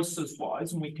hearing voices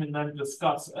wise, and we can then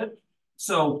discuss it.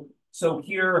 So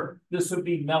here, this would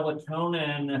be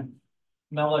melatonin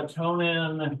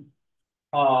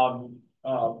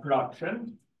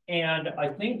production. And I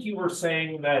think you were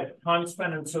saying that time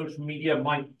spent on social media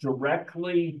might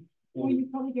directly. Well, you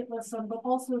probably get less sun, but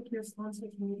also if you're on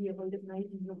social media late at night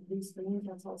and you're blue screen,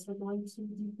 that's also going to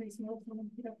decrease melatonin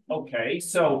production. Okay,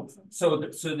 so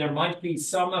there might be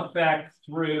some effect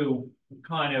through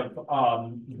kind of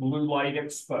blue light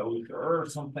exposure or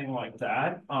something like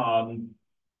that.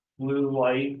 Blue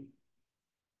light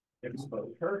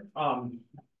exposure.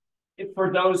 If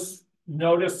for those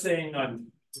noticing,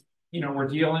 we're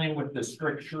dealing with the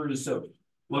strictures of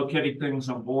locating things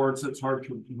on boards. It's hard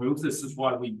to move. This is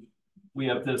why we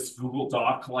have this Google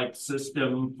Doc-like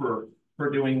system for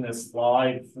doing this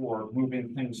live, for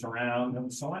moving things around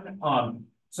and so on.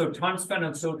 So time spent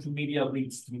on social media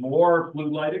leads to more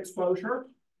blue light exposure,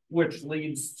 which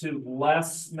leads to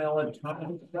less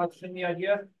melatonin production, the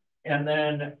idea. And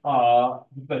then,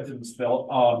 but didn't spill.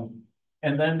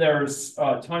 And then there's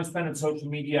time spent on social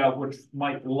media, which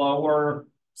might lower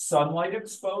sunlight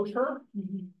exposure.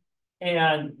 Mm-hmm.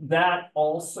 And that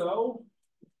also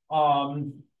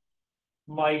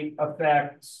might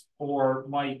affect or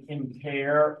might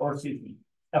impair, or excuse me,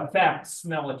 affects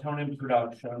melatonin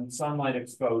production, sunlight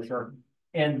exposure.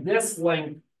 And this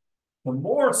link, the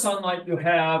more sunlight you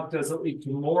have, does it lead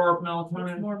to more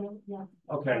melatonin? More, yeah.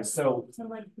 Okay, so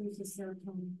Sunlight produces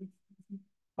serotonin.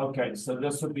 okay, so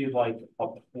this would be like a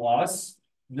plus.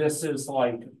 This is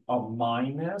like a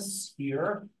minus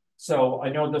here. So I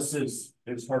know this is,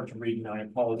 it's hard to read and I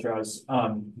apologize.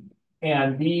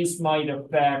 And these might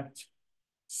affect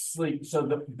sleep. So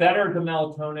the better the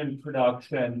melatonin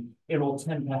production, it will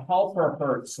tend to help or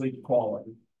hurt sleep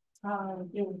quality.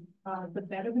 The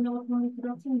better the melatonin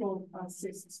production will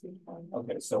assist sleep quality.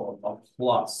 Okay, so a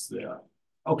plus there.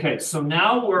 Okay, so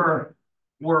now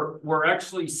we're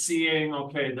actually seeing,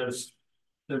 okay, there's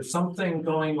something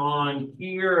going on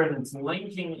here and it's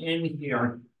linking in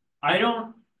here. I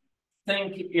don't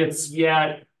think it's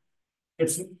yet,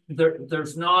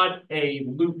 there's not a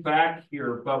loop back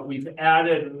here, but we've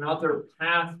added another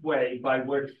pathway by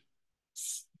which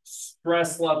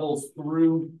stress levels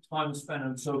through time spent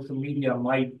on social media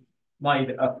might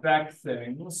affect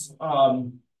things.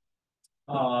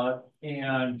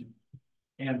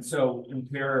 And so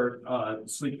impair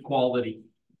sleep quality.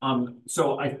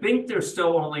 So I think there's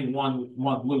still only one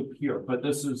loop here, but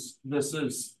this is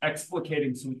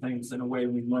explicating some things in a way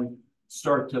we might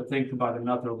start to think about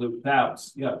another loop.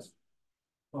 That's yes.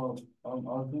 I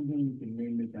was thinking you can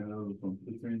mainly kind of from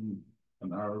between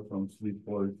an hour from sleep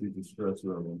quality to stress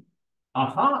level.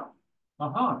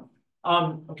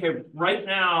 Okay, right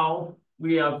now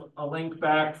we have a link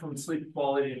back from sleep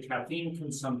quality to caffeine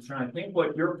consumption. I think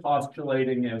what you're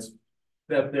postulating is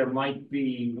that there might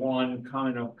be one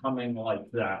kind of coming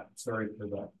like that. Sorry for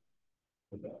that.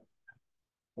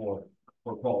 For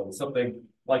quality, something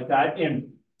like that.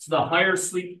 And so the higher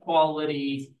sleep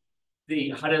quality,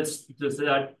 how does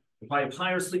that, if I have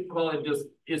higher sleep quality,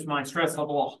 is my stress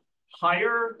level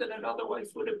higher than it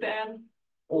otherwise would have been?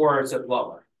 Or is it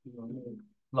lower?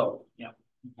 Lower, yeah.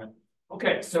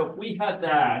 Okay, so if we had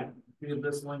that, we have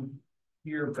this one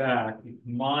here back,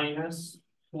 minus,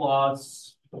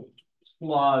 plus,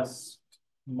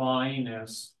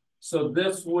 minus. So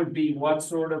this would be what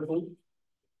sort of loop?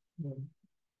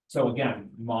 So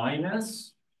again,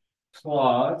 minus,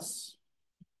 plus,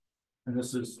 and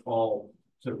this is all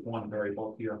sort of one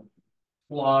variable here,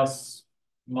 plus,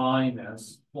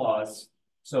 minus, plus.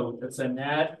 So it's a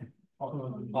net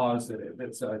positive.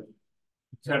 It's a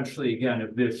potentially, again, a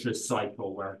vicious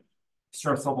cycle where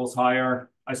stress levels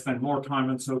higher. I spend more time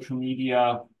on social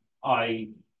media. I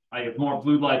have more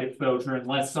blue light exposure and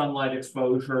less sunlight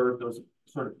exposure. Those are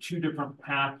sort of two different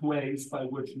pathways by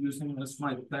which using this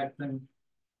might affect things.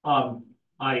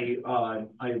 I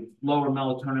lower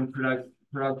melatonin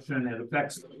production.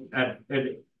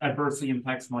 It adversely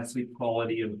impacts my sleep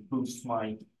quality and boosts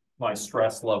my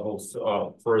stress levels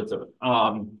further.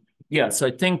 Yes,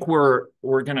 I think we're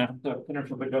gonna have to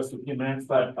finish up in just a few minutes,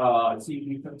 but see if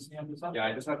you can stand this up. Yeah,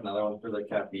 I just had another one for the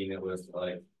caffeine. It was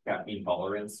like caffeine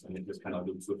tolerance, and it just kind of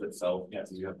loops with itself. Yeah,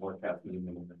 so you have more caffeine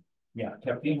than yeah,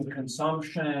 caffeine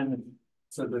consumption.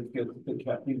 So the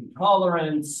caffeine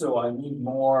tolerance. So I need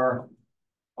more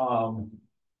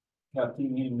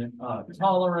caffeine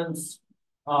tolerance.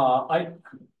 I'm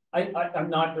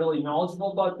not really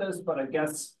knowledgeable about this, but I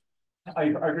guess I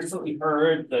recently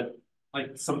heard that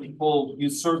like some people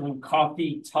use certain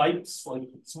coffee types, like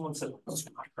someone said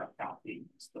espresso coffee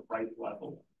is the right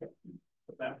level for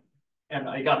that. And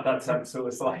I got that sense it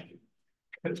was like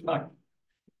it's like,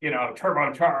 you know,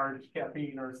 turbocharged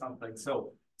caffeine or something.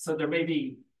 So there may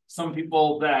be some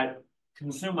people that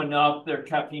consume enough, their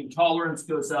caffeine tolerance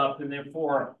goes up, and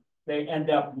therefore they end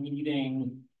up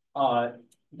needing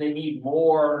they need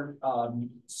more.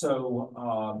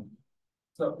 So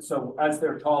as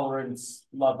their tolerance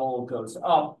level goes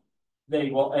up,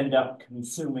 they will end up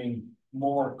consuming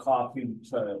more coffee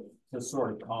to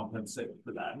sort of compensate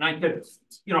for that. And I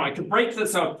could break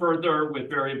this up further with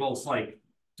variables like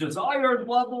desired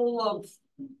level of,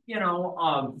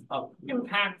 of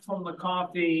impact from the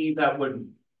coffee that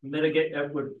would mitigate,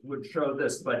 would show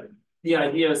this, but the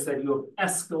idea is that you have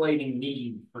escalating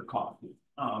need for coffee,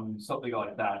 something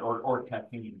like that, or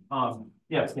caffeine.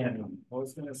 Yes, Daniel. I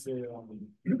was gonna say,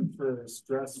 for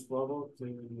stress level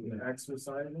to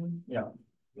exercising. Yeah.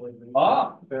 Like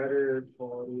better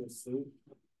quality of sleep.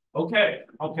 Okay.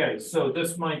 So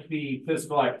this might be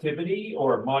physical activity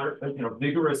or moderate,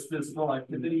 vigorous physical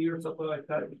activity or something like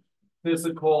that.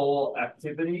 Physical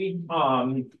activity.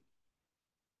 I'll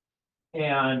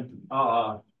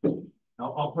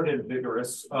put in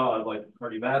vigorous, like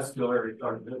cardiovascular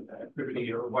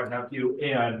activity or what have you,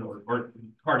 and or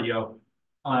cardio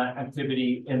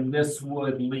activity, and this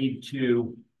would lead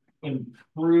to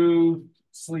improved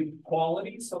sleep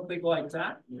quality, something like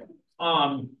that.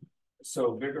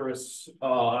 So vigorous,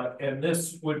 and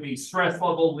this would be stress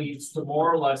level leads to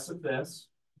more or less of this.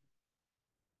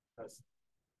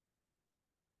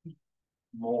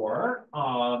 More,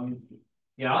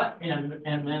 yeah, and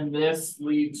then this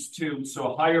leads to,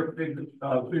 so higher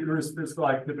vigorous physical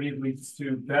activity leads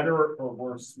to better or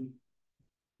worse sleep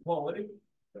quality.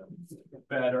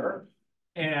 Better,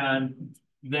 and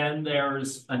then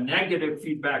there's a negative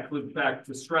feedback loop back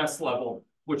to stress level,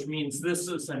 which means this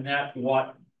is a net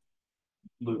what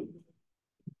loop?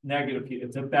 Negative,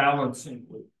 it's a balancing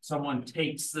loop. Someone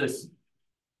takes this,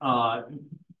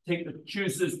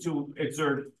 chooses to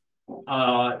exert,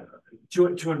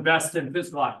 to invest in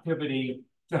physical activity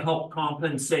to help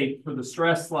compensate for the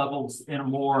stress levels in a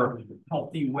more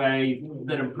healthy way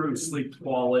that improves sleep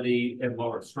quality and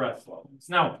lower stress levels.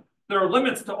 Now, there are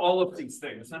limits to all of these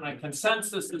things, and I can sense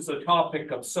this is a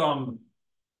topic of some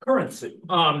currency,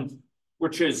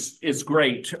 which is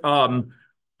great.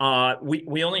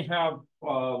 We only have 1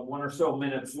 or so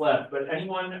minutes left, but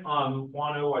anyone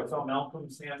want to? I saw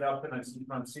Malcolm's hand up, and I see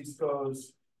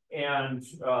Francisco's, and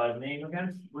name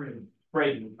again?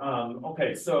 Braden.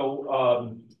 Okay,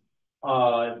 so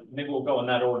maybe we'll go in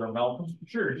that order, Malcolm.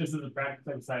 Sure, just as a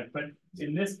practical side, but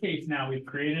in this case now we've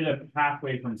created a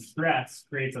pathway from stress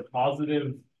creates a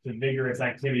positive to vigorous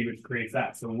activity, which creates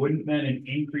that. So wouldn't then an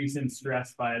increase in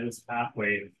stress via this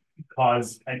pathway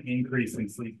cause an increase in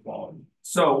sleep quality?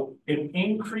 So an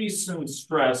increase in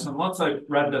stress, unless I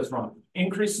read this wrong,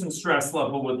 increase in stress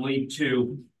level would lead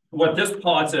to, what this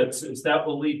posits is that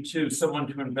will lead to someone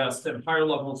to invest in higher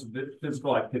levels of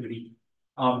physical activity,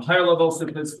 higher levels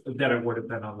of this that it would have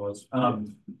been otherwise,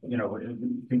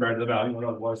 compared to the value what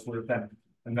otherwise would have been.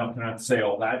 I'm not going to say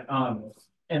all that.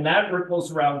 And that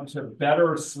ripples around to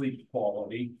better sleep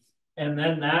quality. And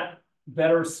then that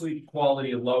better sleep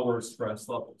quality lowers stress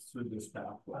levels through this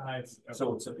pathway.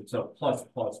 So it's a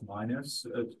plus minus.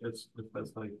 It's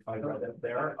like I read it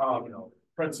there.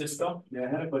 Francisco? Yeah, I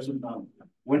had a question.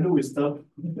 When do we stop?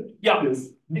 Yeah,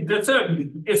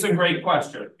 it's a great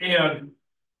question. And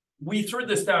we threw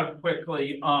this down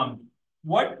quickly.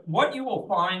 What you will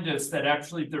find is that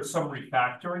actually there's some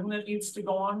refactoring that needs to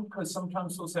go on, because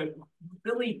sometimes they'll say,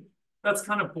 really, that's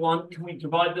kind of blunt. Can we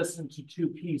divide this into 2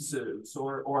 pieces?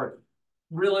 Or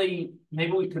really,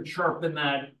 maybe we could sharpen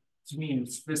that to mean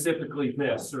specifically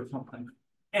this or something.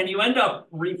 And you end up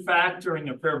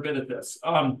refactoring a fair bit of this.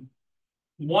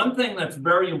 One thing that's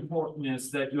very important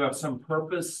is that you have some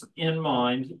purpose in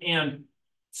mind. And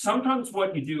sometimes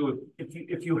what you do,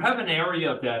 if you have an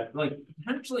area that, like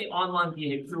potentially online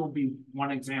behavior will be one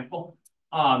example,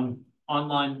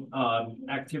 online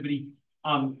activity,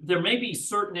 there may be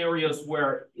certain areas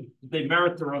where they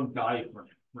merit their own diagram,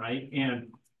 right?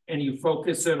 And you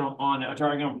focus in on a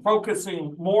target. I'm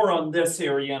focusing more on this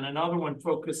area and another one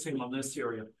focusing on this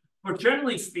area. But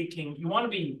generally speaking, you want to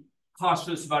be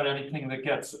cautious about anything that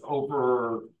gets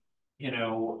over, 1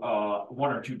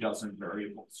 or 2 dozen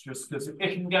variables, just because it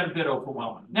can get a bit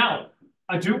overwhelming. Now,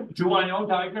 do I know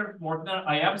diagrams more than that?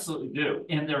 I absolutely do.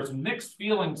 And there's mixed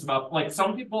feelings about, like,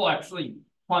 some people actually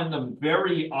find them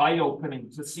very eye-opening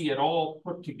to see it all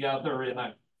put together in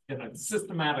a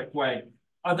systematic way.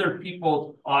 Other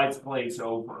people's eyes glaze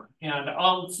over, and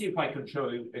I'll see if I can show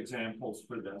you examples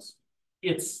for this.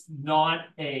 It's not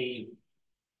an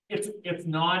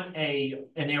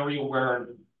area where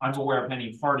I'm aware of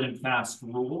any hard and fast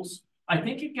rules. I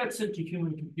think it gets into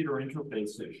human-computer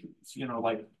interface issues. You know,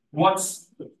 like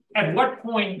at what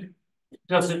point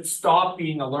does it stop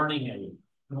being a learning aid,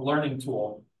 a learning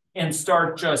tool, and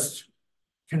start just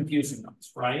confusing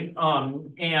us, right?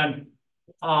 And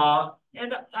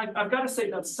I've got to say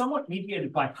that's somewhat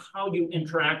mediated by how you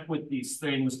interact with these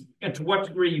things and to what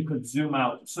degree you could zoom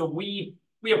out. So we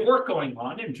have work going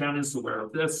on, and Jen is aware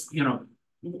of this, you know,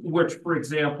 which, for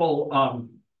example,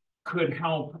 could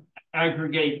help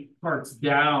aggregate parts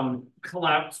down,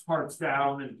 collapse parts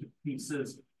down into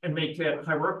pieces, and make it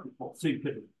hierarchical. So you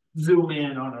could zoom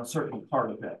in on a certain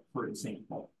part of it, for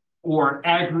example, or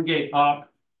aggregate up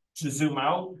to zoom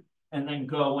out, and then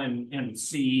go and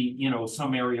see, you know,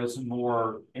 some areas in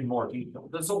more detail.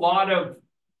 There's a lot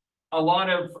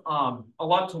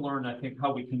to learn, I think,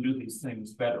 how we can do these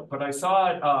things better. But I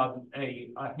saw a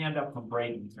hand up from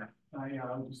Braden here.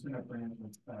 I'm just gonna bring up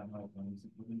this.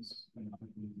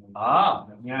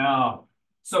 Yeah.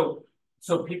 So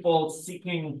people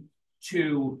seeking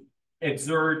to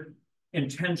exert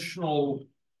intentional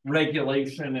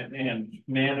regulation and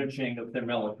managing of their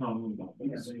melatonin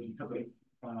levels.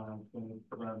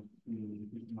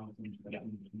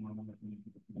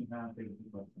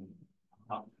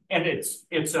 And it's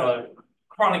a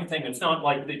chronic thing. It's not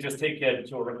like they just take it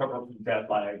to recover from jet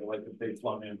lag, like if they've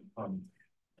flown in from.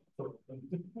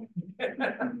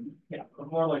 Yeah,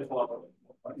 more like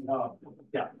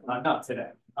yeah, not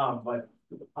today.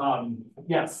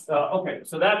 Yes. Okay.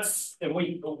 So that's, and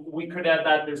we could add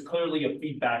that there's clearly a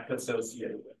feedback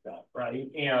associated with that, right?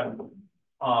 And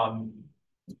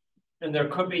there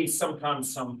could be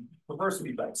sometimes some reverse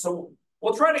feedback. So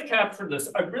we'll try to capture this.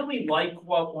 I really like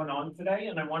what went on today,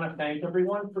 and I want to thank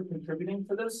everyone for contributing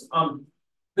to this.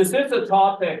 This is a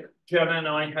topic Jenna and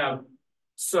I have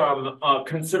some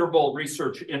considerable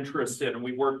research interest in, and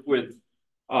we work with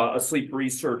a sleep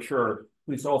researcher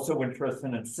who's also interested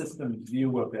in a systems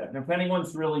view of it. And if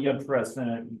anyone's really interested in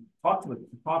it, talk with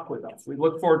us. We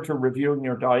look forward to reviewing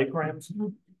your diagrams.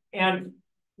 And,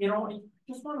 you know, I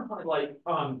just want to highlight,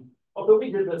 although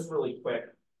we did this really quick,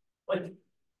 like,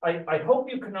 I hope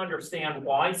you can understand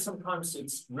why sometimes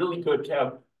it's really good to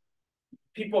have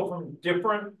people from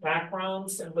different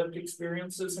backgrounds and lived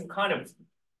experiences and kind of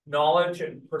knowledge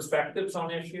and perspectives on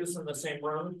issues in the same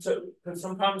room. So, because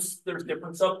sometimes there's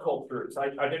different subcultures. I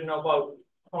didn't know about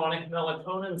chronic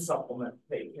melatonin supplement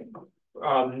taking,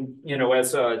 you know,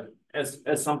 as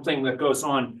something that goes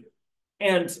on.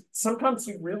 And sometimes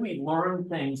you really learn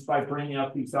things by bringing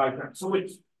up these diagrams. So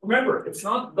remember, it's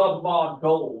not the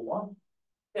model,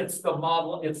 it's the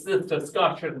model, it's this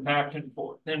discussion back and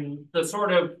forth. And the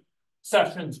sort of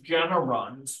sessions Jenna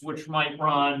runs, which might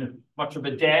run much of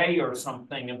a day or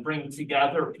something and bring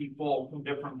together people from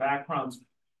different backgrounds,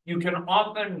 you can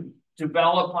often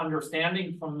develop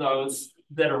understanding from those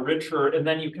that are richer, and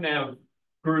then you can have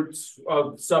groups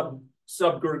of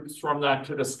subgroups from that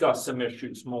to discuss some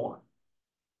issues more.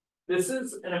 This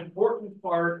is an important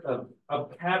part of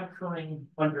capturing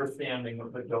understanding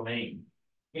of the domain,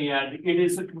 and it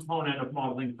is a component of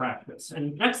modeling practice.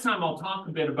 And next time I'll talk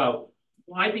a bit about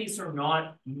why these are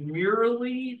not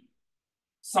merely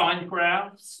sign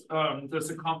graphs. There's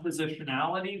a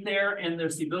compositionality there, and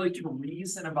there's the ability to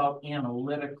reason about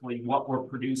analytically what we're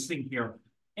producing here,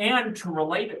 and to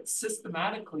relate it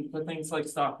systematically to things like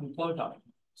stock and flow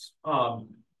diagrams,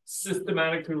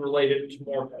 systematically related to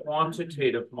more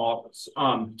quantitative models.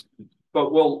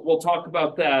 But we'll talk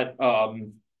about that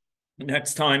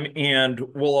next time, and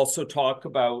we'll also talk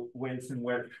about ways in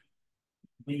which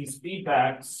these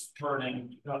feedbacks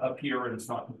appear in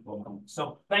stock and flow models.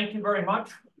 So thank you very much.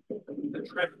 The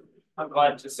trip, I'm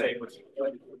glad to say, was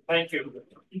good. Thank you.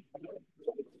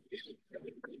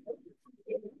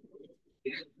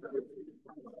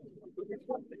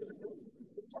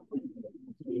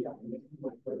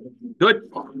 Good.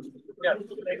 Yeah.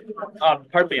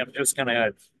 Pardon me, I'm just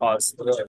gonna pause.